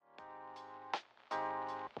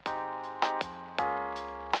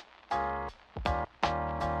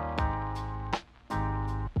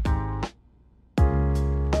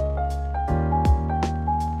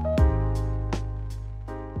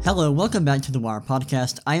Hello, welcome back to the Wire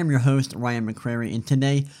Podcast. I am your host, Ryan McCrary, and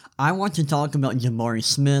today I want to talk about Jabari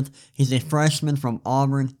Smith. He's a freshman from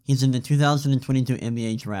Auburn. He's in the 2022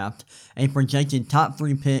 NBA Draft, a projected top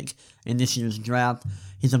 3 pick in this year's draft.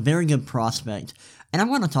 He's a very good prospect, and I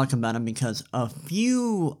want to talk about him because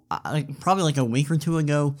probably like a week or two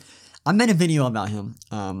ago, I made a video about him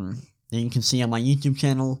that you can see on my YouTube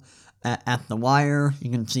channel at The Wire.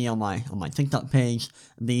 You can see on my TikTok page,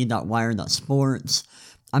 the.wire.sports.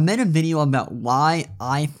 I made a video about why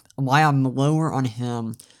I'm lower on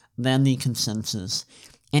him than the consensus.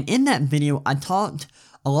 And in that video, I talked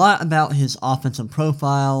a lot about his offensive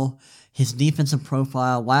profile, his defensive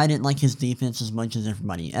profile, why I didn't like his defense as much as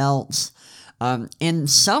everybody else. And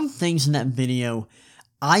some things in that video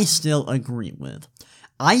I still agree with.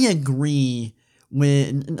 I agree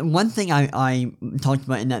with one thing I talked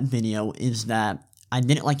about in that video is that I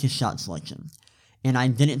didn't like his shot selection. And I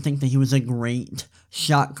didn't think that he was a great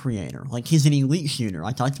shot creator. Like, he's an elite shooter.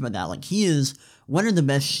 I talked about that. Like, he is one of the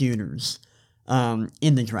best shooters in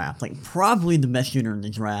the draft. Like, probably the best shooter in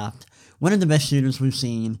the draft. One of the best shooters we've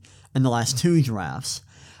seen in the last 2 drafts.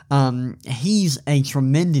 He's a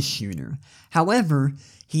tremendous shooter. However,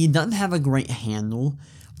 he doesn't have a great handle.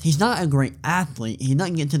 He's not a great athlete. He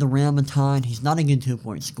doesn't get to the rim a ton. He's not a good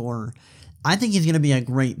 2-point scorer. I think he's going to be a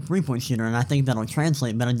great 3-point shooter, and I think that'll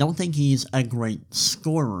translate, but I don't think he's a great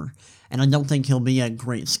scorer, and I don't think he'll be a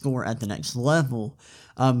great scorer at the next level,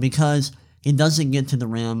 because he doesn't get to the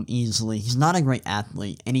rim easily. He's not a great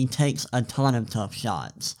athlete, and he takes a ton of tough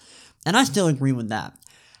shots, and I still agree with that.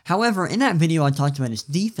 However, in that video, I talked about his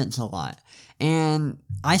defense a lot, and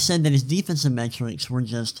I said that his defensive metrics were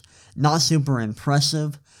just not super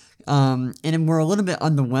impressive. And were a little bit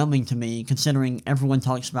underwhelming to me, considering everyone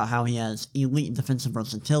talks about how he has elite defensive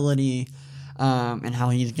versatility, and how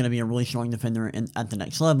he's going to be a really strong defender at the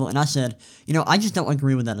next level. And I said, I just don't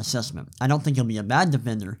agree with that assessment. I don't think he'll be a bad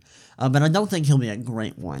defender, but I don't think he'll be a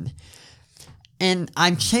great one. And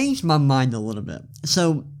I've changed my mind a little bit.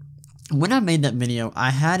 So when I made that video,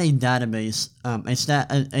 I had a database,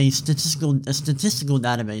 a statistical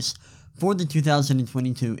database for the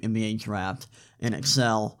 2022 NBA Draft in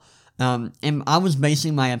Excel. And I was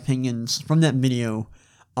basing my opinions from that video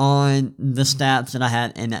on the stats that I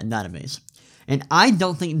had in that database. And I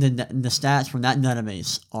don't think the stats from that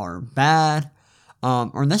database are bad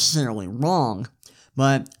or necessarily wrong,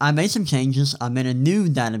 but I made some changes. I made a new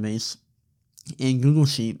database in Google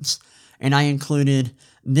Sheets, and I included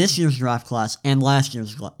this year's draft class and last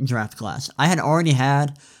year's draft class. I had already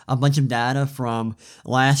had a bunch of data from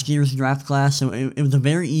last year's draft class, so it was a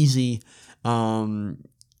very easy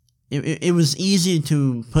It was easy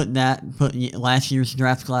to put last year's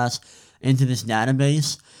draft class into this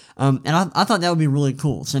database, and I thought that would be really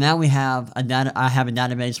cool. So now I have a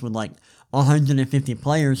database with like 150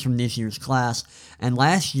 players from this year's class and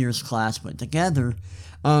last year's class put together.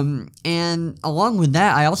 And along with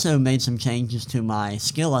that, I also made some changes to my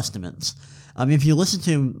skill estimates. If you listen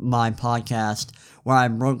to my podcast where I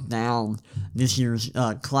broke down this year's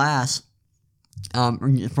class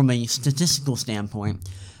from a statistical standpoint,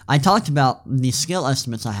 I talked about the skill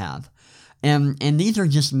estimates I have, and these are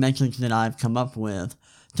just metrics that I've come up with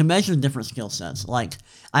to measure different skill sets. Like,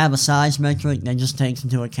 I have a size metric that just takes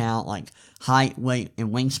into account, like, height, weight, and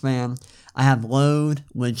wingspan. I have load,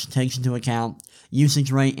 which takes into account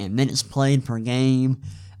usage rate and minutes played per game.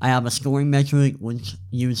 I have a scoring metric, which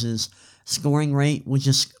uses scoring rate, which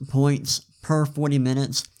is points per 40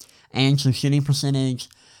 minutes, and some shooting percentage.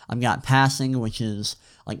 I've got passing, which is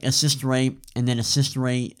like assist rate, and then assist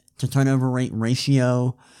rate to turnover rate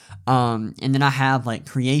ratio. And then I have like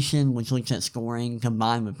creation, which looks at scoring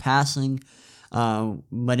combined with passing.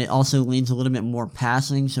 But it also leans a little bit more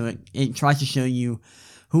passing, so it tries to show you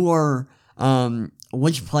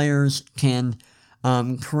which players can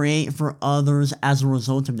create for others as a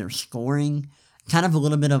result of their scoring. Kind of a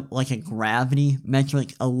little bit of like a gravity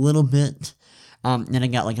metric, a little bit. Then I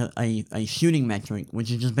got like a shooting metric,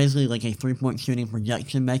 which is just basically like a 3-point shooting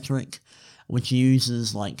projection metric, which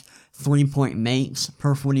uses like 3-point makes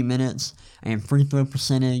per 40 minutes and free throw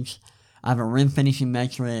percentage. I have a rim finishing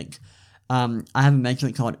metric. I have a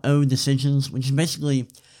metric called O decisions, which is basically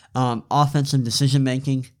offensive decision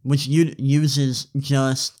making, which uses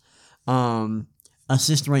just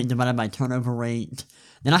assist rate divided by turnover rate.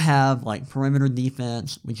 Then I have like perimeter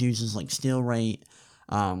defense, which uses like steal rate,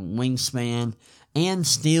 wingspan, and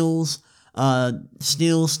steals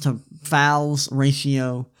to fouls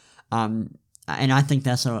ratio, and I think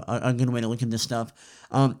that's a good way to look at this stuff.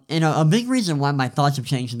 And a big reason why my thoughts have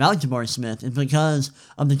changed about Jabari Smith is because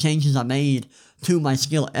of the changes I made to my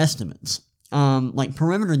skill estimates. like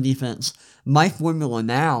perimeter defense, my formula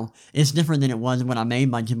now is different than it was when I made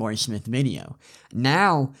my Jabari Smith video.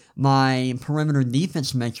 Now, my perimeter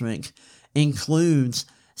defense metric includes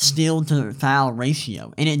steal to foul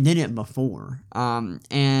ratio, and it didn't before.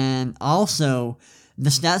 And also, the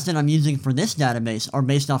stats that I'm using for this database are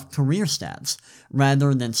based off career stats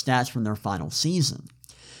rather than stats from their final season.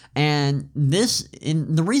 And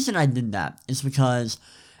the reason I did that is because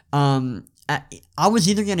I was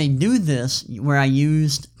either going to do this where I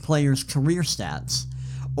used players' career stats,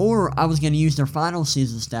 or I was going to use their final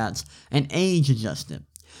season stats and age adjust it.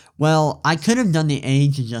 Well, I could have done the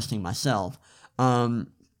age adjusting myself,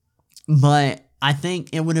 but I think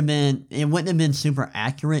it wouldn't have been super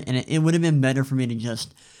accurate, and it would have been better for me to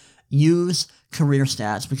just use career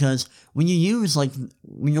stats, because when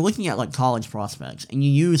you're looking at like college prospects and you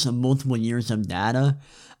use multiple years of data,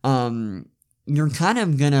 you're kind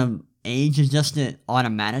of gonna age adjust it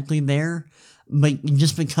automatically there, but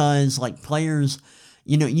just because like players,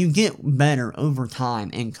 you get better over time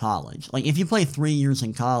in college. Like if you play 3 years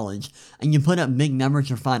in college and you put up big numbers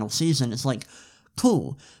your final season, it's like,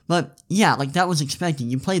 cool. But yeah, like that was expected.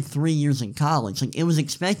 You played 3 years in college. Like it was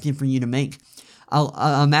expected for you to make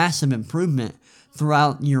a massive improvement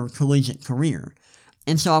throughout your collegiate career.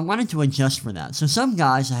 And so I wanted to adjust for that. So some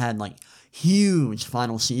guys had like huge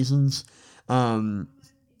final seasons.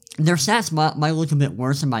 Their stats might look a bit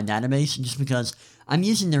worse in my database just because I'm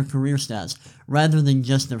using their career stats rather than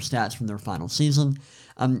just their stats from their final season.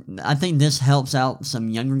 I think this helps out some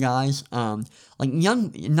younger guys.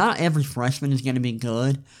 Not every freshman is going to be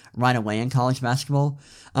good right away in college basketball.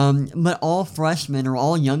 But all freshmen or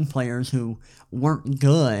all young players who weren't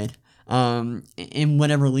good in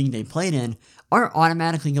whatever league they played in are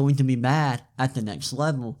automatically going to be bad at the next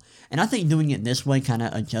level. And I think doing it this way kind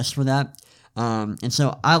of adjusts for that. And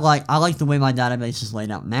so I like the way my database is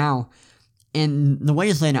laid out now. And the way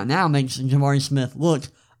it's laid out now makes Jabari Smith look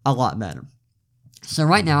a lot better. So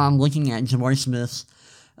right now I'm looking at Jabari Smith's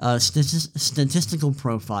statistical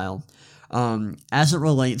profile as it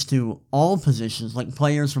relates to all positions, like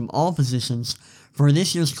players from all positions for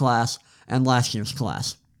this year's class and last year's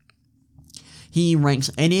class. He ranks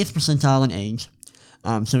 88th percentile in age,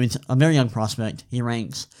 so he's a very young prospect. He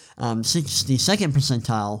ranks 62nd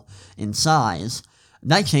percentile in size.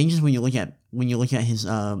 That changes when you look at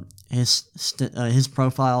his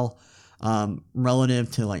profile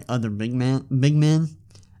relative to like other big men.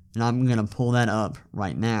 And I'm gonna pull that up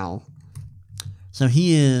right now. So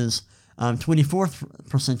he is 24th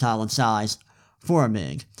percentile in size for a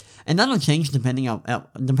big, and that'll change depending on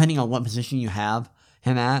what position you have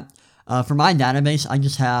him at. For my database, I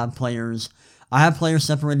just have players. I have players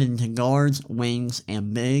separated into guards, wings,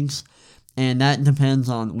 and bigs, and that depends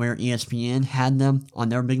on where ESPN had them on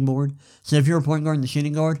their big board. So if you're a point guard and the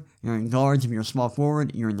shooting guard, you're in guards. If you're a small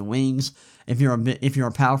forward, you're in the wings. If you're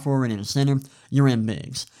a power forward and a center, you're in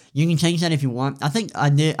bigs. You can change that if you want. I think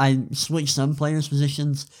I switched some players'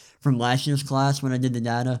 positions from last year's class when I did the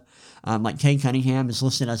data. Like Cade Cunningham is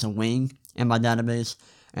listed as a wing in my database,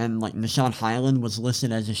 and like Nashawn Highland was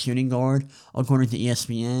listed as a shooting guard according to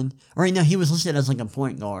ESPN. Or no, he was listed as like a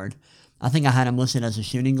point guard. I think I had him listed as a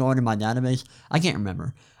shooting guard in my database. I can't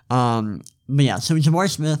remember. But yeah, so Jabari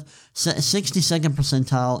Smith, 62nd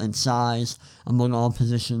percentile in size among all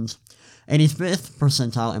positions, 85th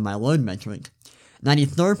percentile in my load metric,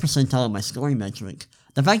 93rd percentile in my scoring metric.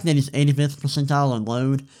 The fact that he's 85th percentile in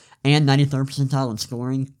load and 93rd percentile in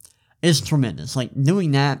scoring is tremendous. Like,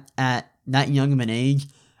 doing that at that young of an age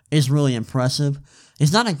is really impressive.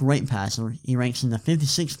 He's not a great passer. He ranks in the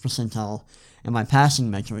 56th percentile in my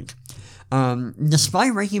passing metric.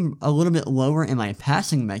 Despite ranking a little bit lower in my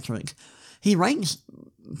passing metric, he ranks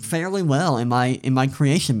fairly well in my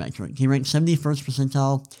creation metric. He ranks 71st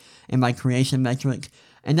percentile in my creation metric,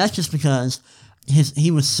 and that's just because he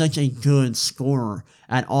was such a good scorer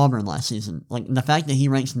at Auburn last season. Like, the fact that he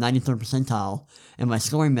ranks 93rd percentile in my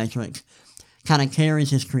scoring metric kind of carries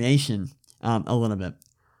his creation a little bit.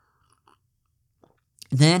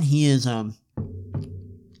 Then he is 97th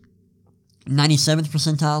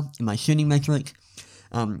percentile in my shooting metric,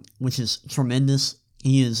 which is tremendous.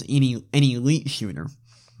 He is an elite shooter,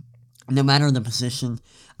 no matter the position.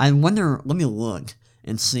 I wonder, let me look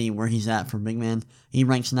and see where he's at for big man. He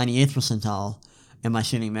ranks 98th percentile in my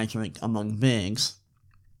shooting metric among bigs.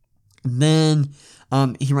 Then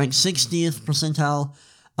he ranks 60th percentile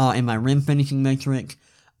in my rim finishing metric.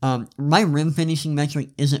 My rim finishing metric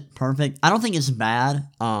isn't perfect. I don't think it's bad,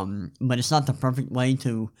 but it's not the perfect way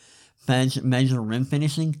to measure rim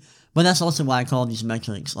finishing. But that's also why I call these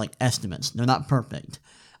metrics like estimates. They're not perfect,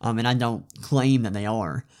 and I don't claim that they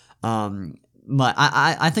are. But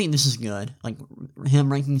I think this is good. Like, him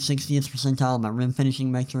ranking 60th percentile in my rim finishing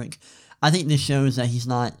metric, I think this shows that he's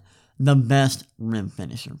not the best rim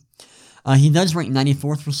finisher. He does rank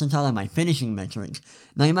 94th percentile in my finishing metric.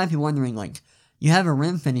 Now, you might be wondering, like, you have a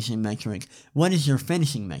rim finishing metric. What is your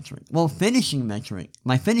finishing metric? Well,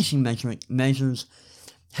 my finishing metric measures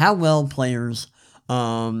how well players,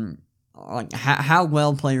 how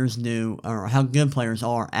well players do, or how good players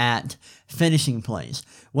are at finishing plays,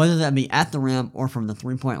 whether that be at the rim or from the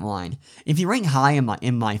 3-point line. If you rank high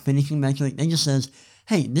in my finishing metric, it just says,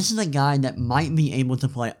 hey, this is a guy that might be able to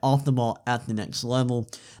play off the ball at the next level.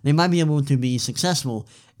 They might be able to be successful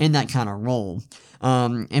in that kind of role.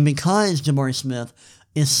 And because Jabari Smith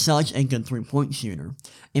is such a good 3-point shooter,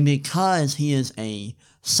 and because he is a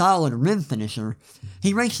solid rim finisher,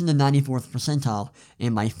 he ranks in the 94th percentile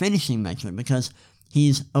in my finishing metric because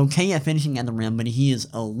he's okay at finishing at the rim, but he is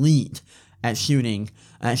elite at shooting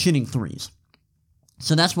threes.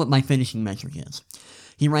 So that's what my finishing metric is.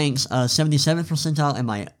 He ranks 77th percentile in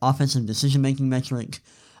my offensive decision-making metric.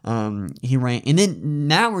 And then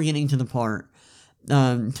now we're getting to the part,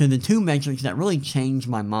 to the two metrics that really changed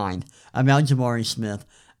my mind about Jabari Smith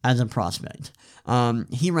as a prospect.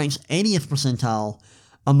 He ranks 80th percentile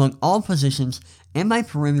among all positions in my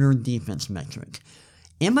perimeter defense metric.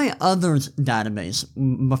 In my others database,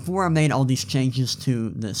 before I made all these changes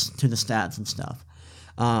to the stats and stuff,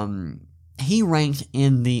 he ranked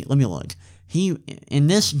in the, let me look.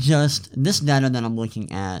 This data that I'm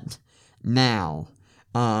looking at now,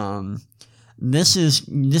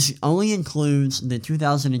 this only includes the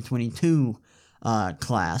 2022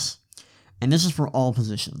 class, and this is for all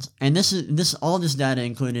positions. And all this data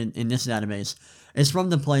included in this database is from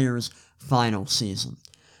the player's final season.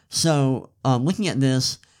 So, looking at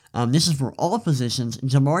this, this is for all positions.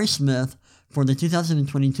 Jabari Smith for the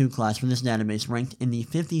 2022 class for this database ranked in the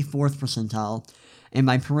 54th percentile in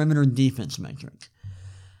my perimeter defense metric.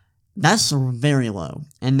 That's very low.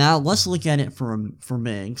 And now let's look at it for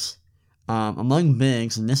bigs. Among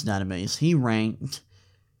bigs in this database, he ranked,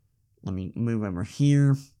 let me move over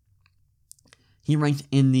here. He ranked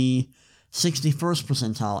in the 61st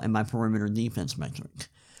percentile in my perimeter defense metric.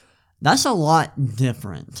 That's a lot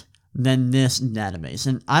different than this database.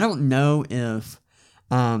 And I don't know if,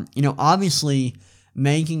 obviously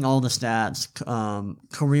making all the stats,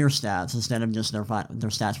 career stats, instead of just their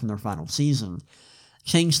stats from their final season,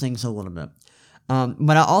 changed things a little bit.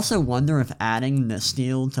 But I also wonder if adding the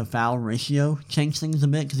steal to foul ratio changed things a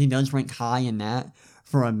bit, because he does rank high in that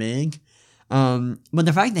for a big. But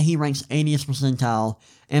the fact that he ranks 80th percentile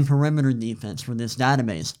in perimeter defense for this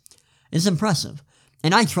database is impressive.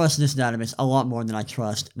 And I trust this database a lot more than I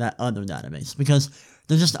trust that other database, because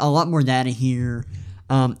there's just a lot more data here.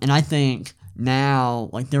 And I think now,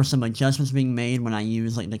 like, there's some adjustments being made when I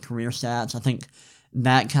use, like, the career stats. I think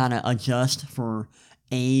that kind of adjusts for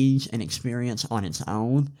age and experience on its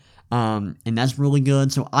own. And that's really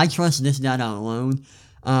good. So I trust this data alone.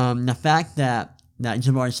 The fact that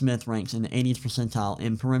Jabari Smith ranks in the 80th percentile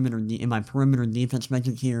in my perimeter defense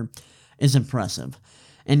metric here is impressive.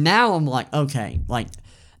 And now I'm like, okay, like,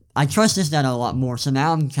 I trust this data a lot more, so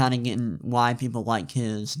now I'm kind of getting why people like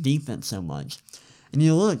his defense so much. And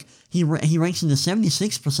you look, he ranks in the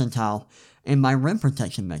 76th percentile in my rim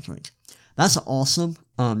protection metric. That's awesome.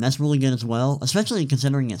 That's really good as well, especially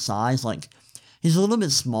considering his size. Like, he's a little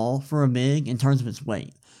bit small for a big in terms of his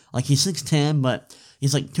weight. Like, he's 6'10", but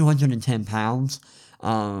he's like 210 pounds.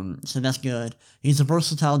 So that's good. He's a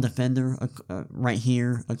versatile defender right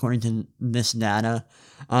here, according to this data.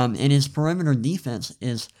 And his perimeter defense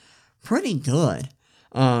is pretty good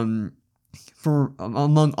for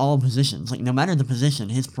among all positions. Like, no matter the position,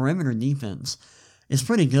 his perimeter defense is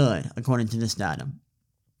pretty good, according to this data.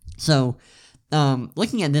 So,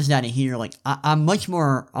 looking at this data here, like, I'm way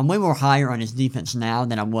more higher on his defense now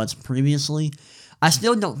than I was previously. I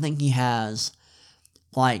still don't think he has,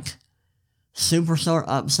 like, superstar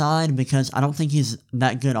upside, because I don't think he's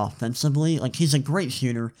that good offensively. Like, he's a great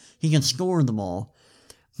shooter. He can score the ball.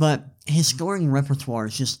 But his scoring repertoire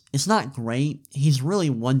is just, it's not great. He's really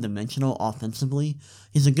one-dimensional offensively.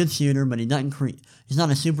 He's a good shooter, but he's not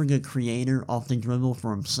a super good creator off the dribble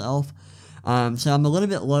for himself. So I'm a little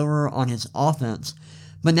bit lower on his offense,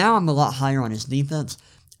 but now I'm a lot higher on his defense.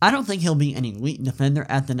 I don't think he'll be an elite defender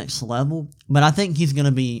at the next level, but I think he's going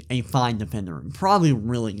to be a fine defender, probably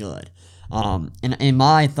really good. And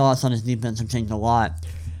my thoughts on his defense have changed a lot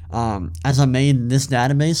as I made this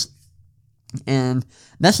database. And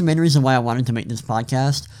that's the main reason why I wanted to make this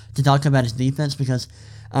podcast, to talk about his defense, because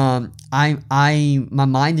my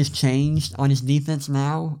mind has changed on his defense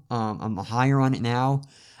now. I'm higher on it now.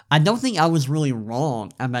 I don't think I was really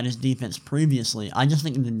wrong about his defense previously. I just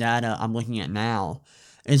think the data I'm looking at now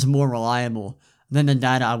is more reliable than the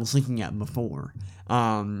data I was looking at before.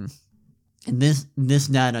 And this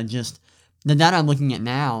data just, the data I'm looking at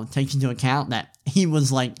now takes into account that he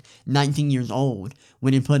was like 19 years old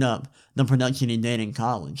when he put up the production he did in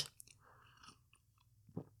college.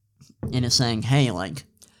 And it's saying, hey, like,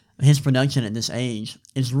 his production at this age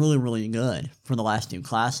is really, really good for the last two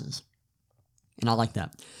classes. And I like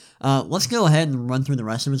that. Let's go ahead and run through the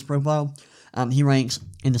rest of his profile. He ranks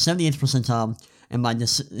in the 78th percentile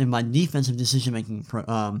in my defensive decision-making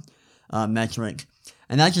metric.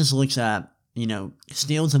 And that just looks at,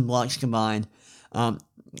 steals and blocks combined,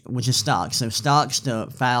 which is stocks. So stocks to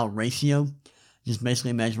foul ratio, just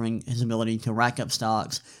basically measuring his ability to rack up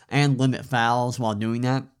stocks and limit fouls while doing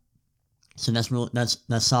that. So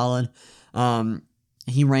that's solid.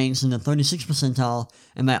 He ranks in the 36th percentile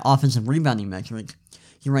in my offensive rebounding metric.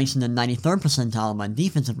 He ranks in the 93rd percentile in my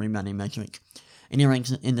defensive rebounding metric. And he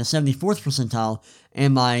ranks in the 74th percentile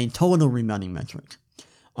in my total rebounding metric.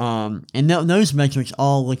 And those metrics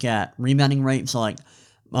all look at rebounding rate. So like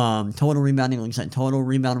total rebounding looks at total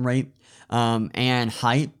rebound rate and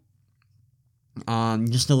height.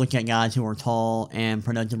 Just to look at guys who are tall and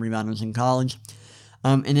productive rebounders in college.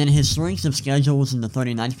 And then his strength of schedule was in the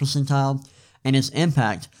 39th percentile. And his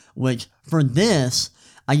impact, which for this,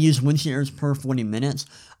 I use win shares per 40 minutes.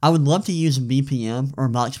 I would love to use BPM or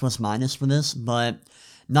box plus minus for this, but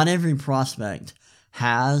not every prospect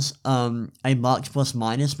has a box plus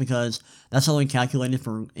minus because that's only calculated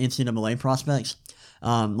for NCAA prospects.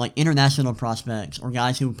 Like international prospects or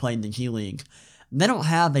guys who play in the G League, they don't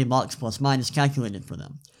have a box plus minus calculated for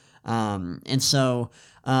them.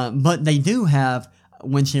 But they do have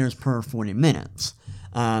win shares per 40 minutes.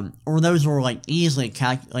 Or those are like easily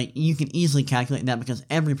you can easily calculate that because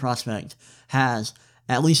every prospect has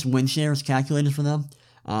at least win shares calculated for them.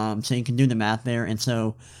 So you can do the math there. And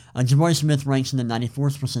so Jabari Smith ranks in the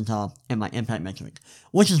 94th percentile in my impact metric,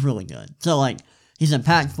 which is really good. So like he's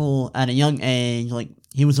impactful at a young age. Like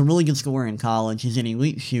he was a really good scorer in college. He's an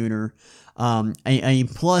elite shooter, a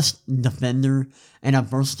plus defender and a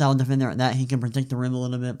versatile defender at that. He can protect the rim a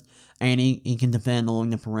little bit and he can defend along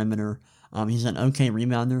the perimeter. He's an okay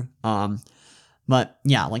rebounder. But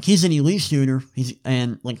yeah, like he's an elite shooter.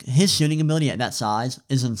 His shooting ability at that size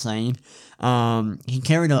is insane. He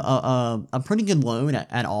carried a pretty good load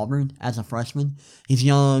at Auburn as a freshman. He's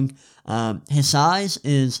young. His size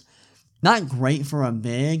is not great for a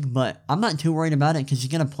big, but I'm not too worried about it because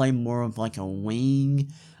he's gonna play more of like a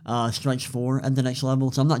wing, stretch four at the next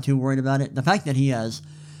level. So I'm not too worried about it. The fact that he has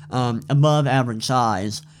above average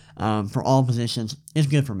size for all positions is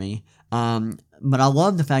good for me. But I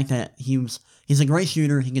love the fact that he's a great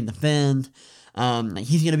shooter. He can defend.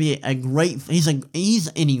 He's gonna be he's an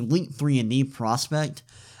elite 3-and-D prospect.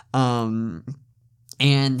 And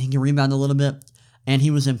he can rebound a little bit. And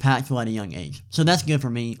he was impactful at a young age. So that's good for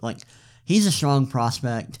me. Like he's a strong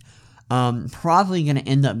prospect. Probably gonna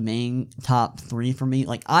end up being top 3 for me.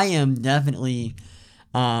 Like I am definitely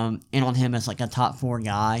in on him as like a top 4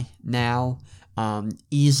 guy now.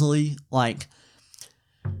 Easily. Like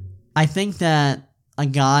I think that a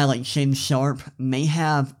guy like Shane Sharp may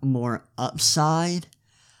have more upside,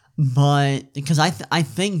 but because I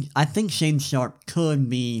think Shane Sharp could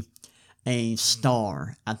be a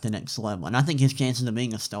star at the next level, and I think his chances of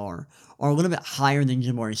being a star are a little bit higher than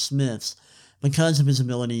Jabari Smith's because of his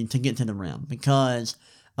ability to get to the rim, because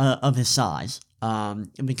of his size,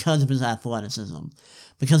 because of his athleticism,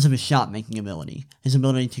 because of his shot-making ability, his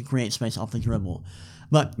ability to create space off the dribble.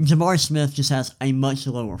 But Jabari Smith just has a much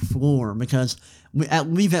lower floor because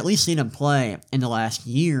we've at least seen him play in the last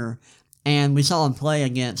year, and we saw him play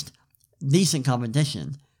against decent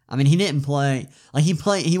competition. I mean, he didn't play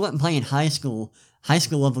he wasn't playing high school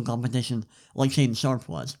level competition like Shane Sharp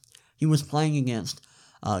was. He was playing against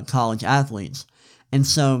college athletes, and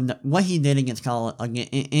so what he did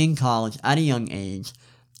in college at a young age,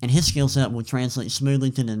 and his skill set will translate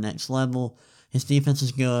smoothly to the next level. His defense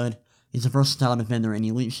is good. He's a versatile defender and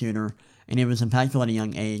elite shooter, and he was impactful at a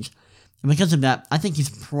young age. And because of that, I think he's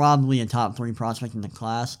probably a top 3 prospect in the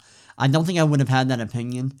class. I don't think I would have had that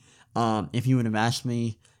opinion if you would have asked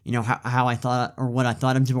me, how I thought or what I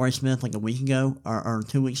thought of Jabari Smith like a week ago or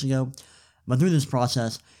 2 weeks ago. But through this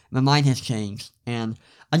process, my mind has changed. And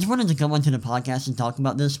I just wanted to come onto the podcast and talk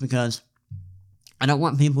about this because I don't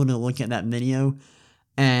want people to look at that video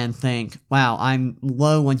and think, wow, I'm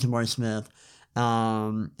low on Jabari Smith.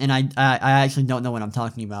 And I actually don't know what I'm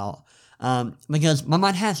talking about, because my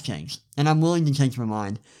mind has changed, and I'm willing to change my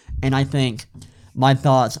mind, and I think my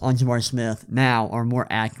thoughts on Jabari Smith now are more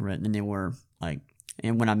accurate than they were, like,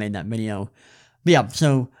 and when I made that video. But yeah,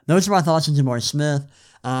 so those are my thoughts on Jabari Smith.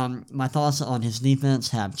 My thoughts on his defense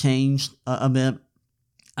have changed a bit.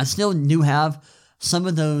 I still do have some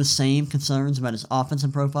of those same concerns about his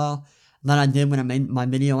offensive profile that I did when I made my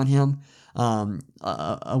video on him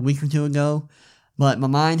a week or two ago. But my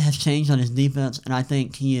mind has changed on his defense, and I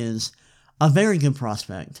think he is a very good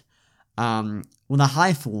prospect with a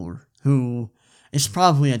high floor, who is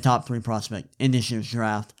probably a top 3 prospect in this year's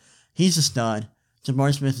draft. He's a stud.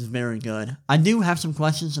 Jabari Smith is very good. I do have some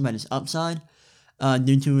questions about his upside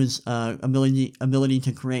due to his ability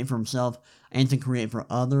to create for himself and to create for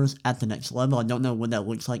others at the next level. I don't know what that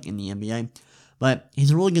looks like in the NBA. But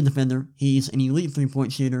he's a really good defender. He's an elite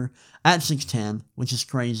 3-point shooter at 6'10", which is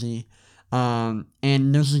crazy. And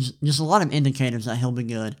there's just a lot of indicators that he'll be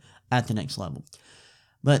good at the next level.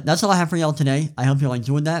 But that's all I have for y'all today. I hope y'all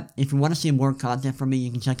enjoyed that. If you want to see more content from me,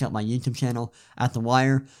 you can check out my YouTube channel at The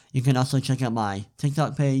Wire. You can also check out my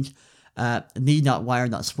TikTok page at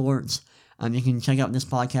the.wire.sports. You can check out this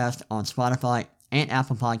podcast on Spotify and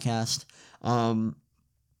Apple Podcast. And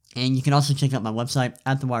you can also check out my website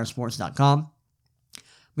at thewiresports.com.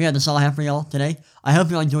 But yeah, that's all I have for y'all today. I hope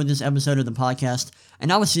y'all enjoyed this episode of the podcast,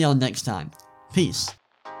 and I will see y'all next time. Peace.